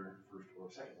is not her first or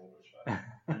second language,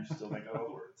 but you still make out all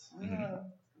the words.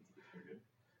 Mhm. Very good.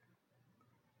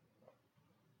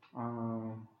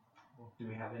 Do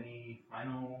we have any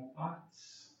final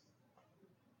thoughts?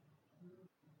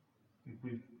 Think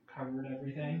we've covered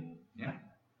everything? Yeah.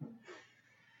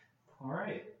 All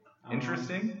right.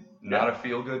 Interesting. Not a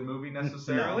feel-good movie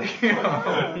necessarily, Good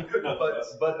enough.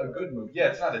 but a good movie. Yeah,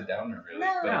 it's not a downer really.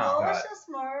 No, but it's it's just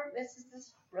more. It's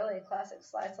just really a classic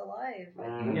slice of life.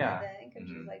 Yeah. I think, and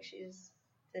she's Mhm. like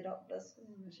they don't listen.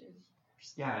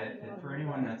 She's Yeah, for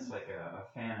anyone that's like a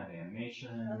fan of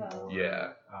animation or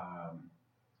Yeah.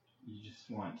 You just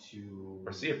want to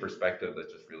Or see a perspective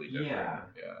that's just really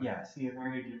different. Yeah. see a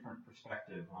very different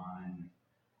perspective on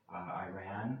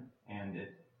Iran and the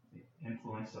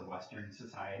influence of Western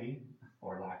society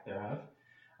or lack thereof.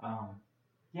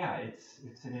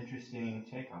 It's an interesting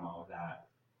take on all of that.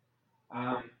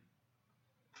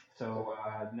 So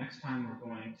next time we're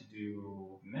going to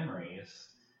do Memories,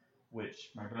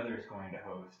 which my brother is going to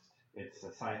host. It's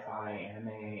a sci-fi anime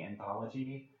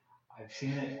anthology. I've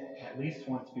seen it at least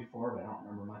once before, but I don't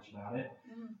remember much about it.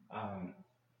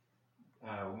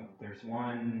 There's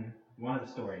one of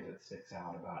the stories that sticks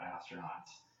out about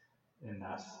astronauts, and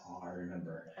that's all I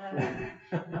remember.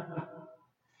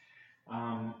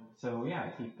 So yeah,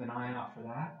 keep an eye out for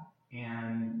that,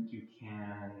 and you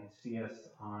can see us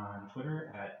on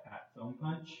Twitter at Film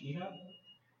Punch Meetup.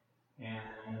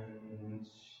 And Do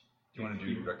you want to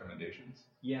do recommendations?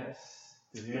 yes,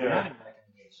 do you Yeah. have any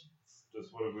recommendations?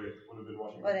 Just what have we been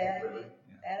watching What lately? animated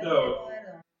No. one,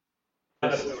 or-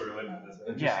 Not necessarily related to this. It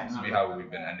just Yeah. seems to be how we've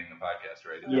been ending the podcast,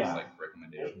 right? It's Yeah. just like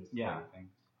recommendations. for Yeah. everything.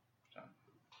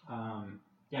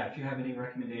 If you have any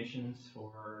recommendations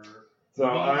for So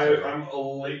movies or- I'm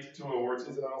late to award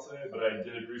season, I'll say, but I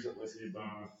did recently see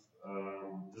both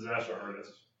Disaster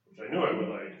Artist, which I knew I would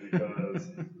like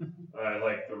because I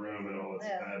like The Room and all its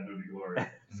Yeah. bad movie glory.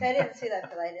 See, I didn't see that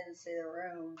because I didn't see The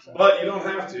Room. So. But you don't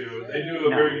have to. They do a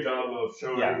No. very good job of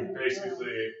showing Yeah.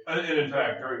 basically, and in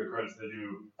fact, during the credits, they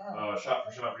do Oh.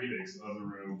 shot-for-shot remakes of The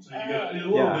Room. So you get Oh. a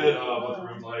little Yeah. bit of what The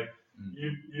Room's like. Mhm.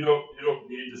 You don't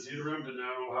need to see The Room to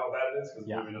know how bad it is because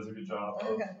Yeah. the movie does a good job of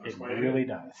Okay. It explaining really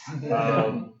does.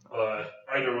 But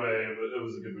either way, it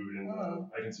was a good movie, and Oh.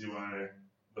 I can see why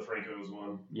the Francos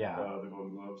won Yeah. the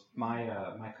Golden Globes.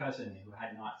 my cousin who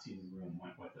had not seen The Room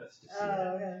went with us to see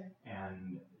Oh, it, okay.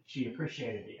 and she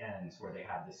appreciated the ends where they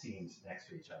had the scenes next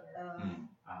to each other.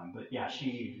 Oh. But yeah,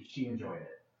 she enjoyed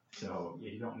it. So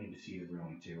yeah, you don't need to see The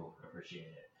Room to appreciate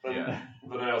it. But Yeah.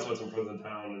 then I also had some friends in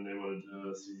town, and they wanted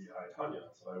to see I, Tonya,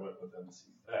 so I went with them to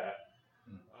see that.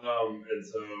 And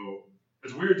so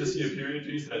it's weird to see a period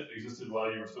piece that existed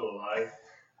while you were still alive.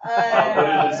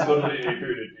 But it is totally a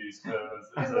period piece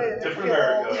because it's a different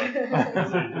America. It's a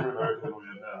different America than we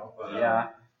have now. But,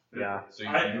 Yeah. So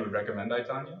you would recommend I,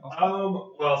 Tanya?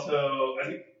 also? Well, so I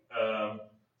think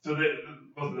so.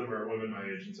 Both of them are women my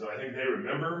age, and so I think they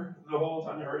remember the whole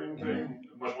Tonya Harding thing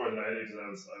much more than I did because I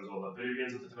was all about video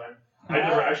games at the time. I'd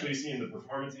never actually seen the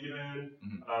performance even,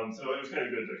 so it was kind of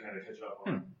good to kind of catch up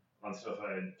on stuff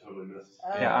I had totally missed.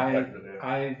 Yeah, back in the day.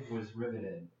 I was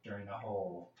riveted during the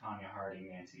whole Tonya Harding,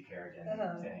 Nancy Kerrigan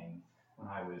thing when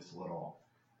I was little.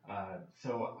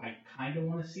 So I kind of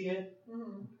want to see it,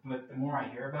 but the more I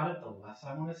hear about it, the less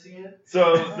I want to see it.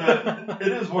 So it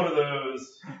is one of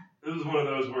those. It was one of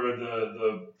those where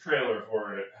the trailer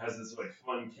for it has this like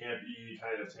fun, campy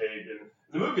kind of take, and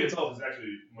the movie itself is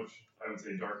actually much, I would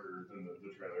say, darker than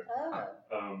the trailer.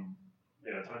 Oh.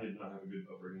 yeah, Tanya did not have a good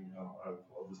upbringing.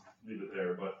 I'll just leave it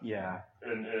there. But Yeah.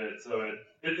 and it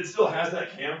still has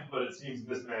that camp, but it seems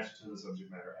mismatched to the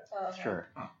subject matter. Sure.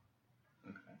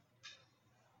 Okay.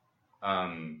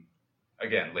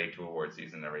 Again, late to award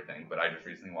season and everything, but I just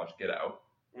recently watched Get Out,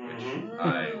 which Mm-hmm.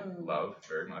 I love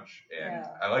very much, and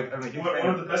Yeah. I'm a huge One fan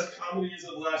of the best comedies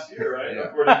of last year, right? Yeah.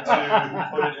 According to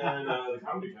who put it in the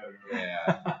comedy category.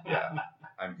 Yeah,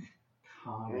 I'm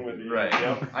Comedy. right.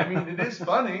 Yep. I mean, it is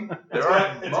funny. There It's are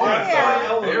got- it's moments got that are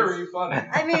elements. very funny.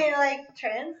 I mean, like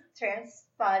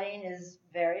Transpotting is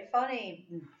very funny,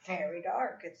 very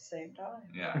dark at the same time.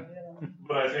 Yeah. You know.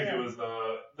 But I think Yeah. it was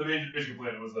the major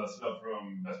complaint was snub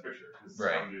from Best Picture. 'Cause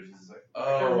Right. comedy was just like,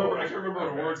 Oh, I can't remember what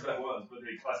okay. awards that was, but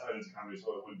they classified it as a comedy,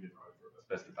 so it wouldn't be probably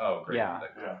for Best Oh, great. Yeah.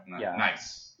 Yeah.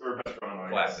 Nice. Or Best Drama. I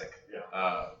guess. Classic.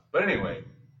 Yeah. But anyway,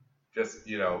 just,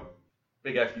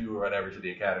 big F you or whatever to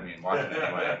the Academy and watch it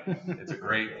anyway. It's a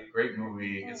great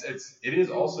movie. It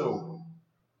is also,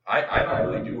 I don't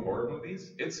really do horror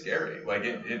movies. It's scary. Like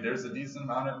there's a decent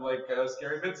amount of like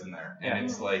scary bits in there. And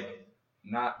it's like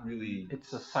not really,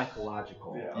 It's a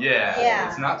psychological. Yeah.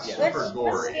 it's not Yeah. super What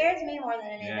gory. scares me more than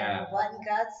anything, Yeah. the blood and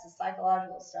guts, the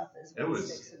psychological stuff is It what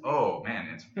was, sticks with me. oh man,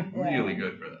 it's really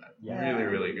good for that. Yeah. Really,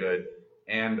 really good.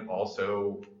 And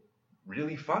also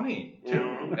really funny too.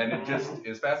 Mhm. And it just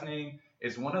is fascinating.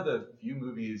 It's one of the few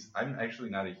movies, I'm actually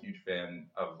not a huge fan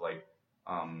of like,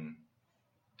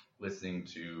 listening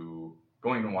to,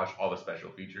 going to watch all the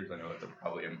special features. I know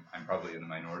I'm probably in the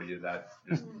minority of that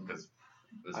just because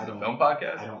this is I a don't- film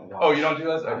podcast. I don't watch. Oh, you don't do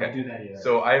that? I don't Okay. do that either.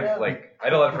 So I Really?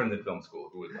 had a lot of friends in film school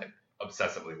who would like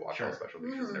obsessively watch all Sure. the special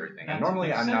features and everything. That And normally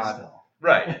makes I'm sense, not. though.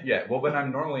 Right, yeah. Well, but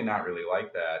I'm normally not really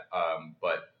like that.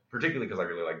 But particularly because I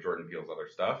really like Jordan Peele's other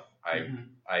stuff, Mhm.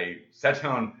 I sat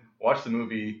down, watched the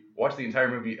movie, watched the entire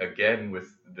movie again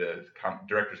with the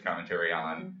director's commentary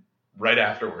on right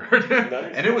afterward,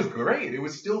 Nice. and it was great. It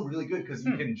was still really good because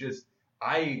you can just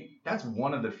that's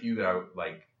one of the few that I would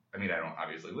like. I mean, I don't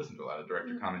obviously listen to a lot of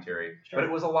director commentary, but it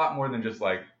was a lot more than just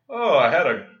like, oh, I had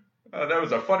that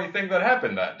was a funny thing that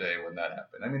happened that day when that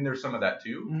happened. I mean, there's some of that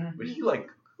too, Mhm. but he like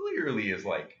clearly is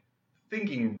like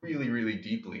thinking really, really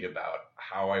deeply about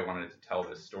how I wanted to tell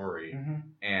this story, Mhm.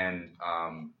 and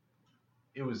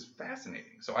it was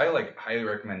fascinating. So I like highly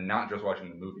recommend not just watching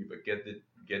the movie, but get the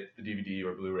DVD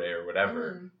or Blu-ray or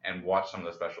whatever and watch some of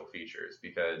the special features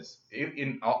because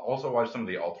also watch some of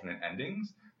the alternate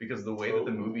endings because the way that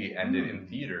the movie ended in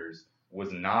theaters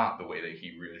was not the way that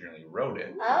he originally wrote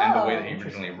it, and the way that he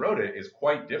originally wrote it is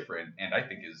quite different, and I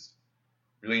think is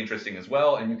really interesting as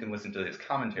well. And you can listen to his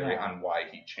commentary on why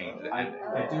he changed the ending.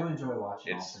 I do enjoy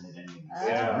watching It's- alternate endings.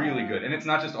 It's really good, and it's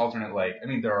not just alternate. Like, I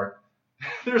mean, there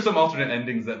are some alternate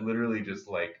endings that literally just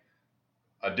like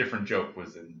a different joke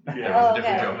was in there was a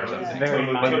different joke or something. Very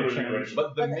Totally minor different. change.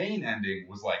 But the main ending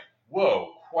was like,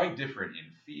 whoa, quite different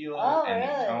in feel and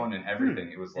in tone and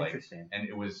everything. It was like, Interesting. and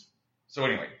it was. So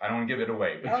anyway, I don't want to give it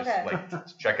away, but Okay. just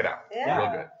like check it out. Yeah.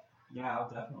 Real good. Yeah, I'll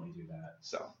definitely do that.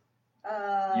 So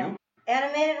You?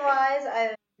 Animated wise,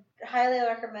 I highly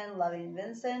recommend Loving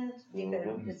Vincent.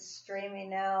 It's streaming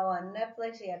now on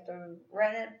Netflix. You have to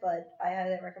rent it, but I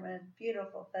highly recommend it.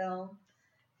 Beautiful film.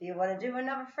 If you want to do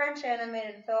another French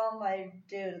animated film, I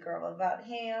do The Girl Without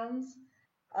Hands.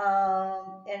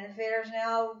 In the theaters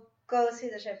now, go see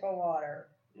The Shape of Water.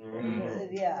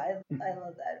 Yeah, I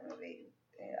love that movie.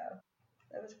 Yeah.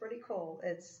 That was pretty cool.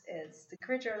 It's the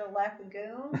creature of the Black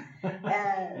Lagoon,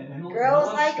 and And girls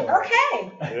love like, story.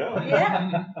 okay, Yeah.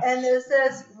 yeah, and there's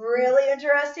this really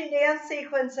interesting dance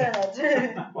sequence in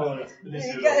it. Well, it's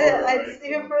You got- I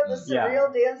see it for the Yeah.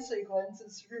 surreal dance sequence.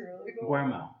 It's really cool.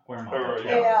 Guillermo. Oh,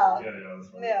 Yeah. that's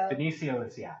fine. Yeah, Benicio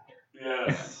is the actor.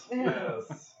 Yes.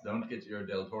 Yes. don't get your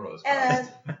Del Toro's. and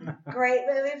a great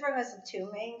movie because the two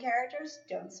main characters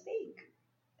don't speak,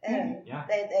 and Yeah.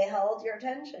 they hold your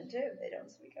attention too. They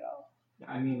don't speak at all.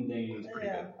 I mean, they. pretty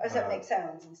Yeah, good. except make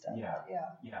sounds and stuff. Yeah. Yeah.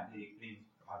 Yeah, they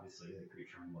obviously the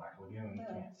creature in Black Lagoon Yeah.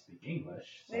 can't speak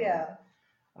English. So, Yeah.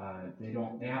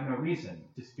 They have no reason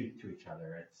to speak to each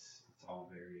other. It's all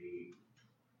very.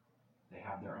 They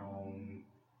have their own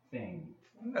thing.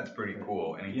 That's pretty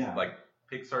cool. And Yeah. like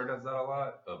Pixar does that a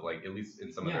lot of like at least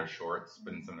in some of Yeah. their shorts,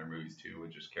 but in some of their movies too,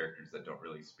 with just characters that don't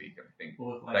really speak. And I think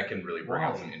Well, like, that can really bring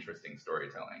out Wall-E. some interesting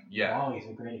storytelling. Yeah, Wall-E's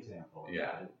a great example. of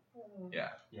Yeah. that. yeah,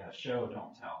 Yeah, show,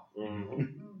 don't tell.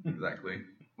 Mm-hmm. exactly.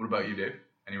 What about you, Dave?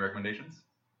 Any recommendations?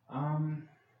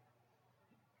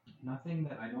 Nothing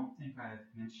that I don't think I've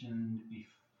mentioned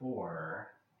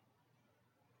before.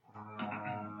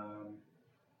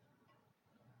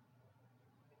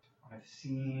 I've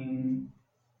seen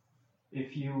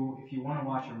if you want to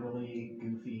watch a really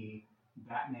goofy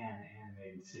Batman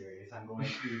animated series. I'm going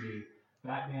through the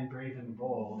Batman Brave and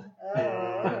Bold.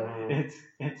 Oh.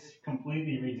 It's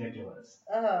completely ridiculous.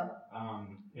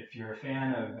 If you're a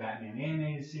fan of Batman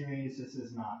animated series, this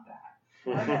is not that.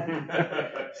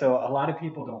 So a lot of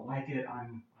people don't like it.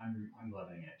 I'm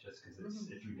loving it just because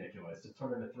it's ridiculous. It's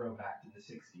sort of a throwback to the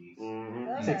 60s.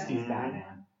 Mhm. 60s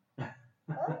Batman. Okay,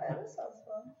 that sounds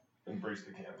fun. Embrace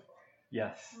the camp.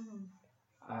 Yes.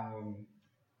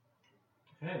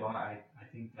 Okay, well, I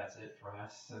think that's it for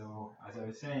us. So, as I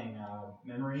was saying,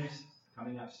 memories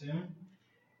coming up soon.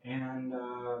 And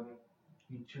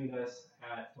you can tweet us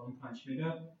at Film Punch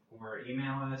Meetup or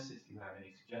email us if you have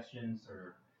any suggestions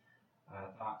or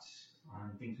thoughts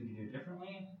on things we can do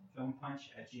differently.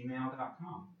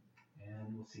 filmpunch@gmail.com.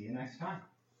 And we'll see you next time.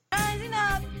 Rising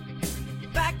up,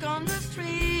 back on the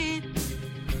street.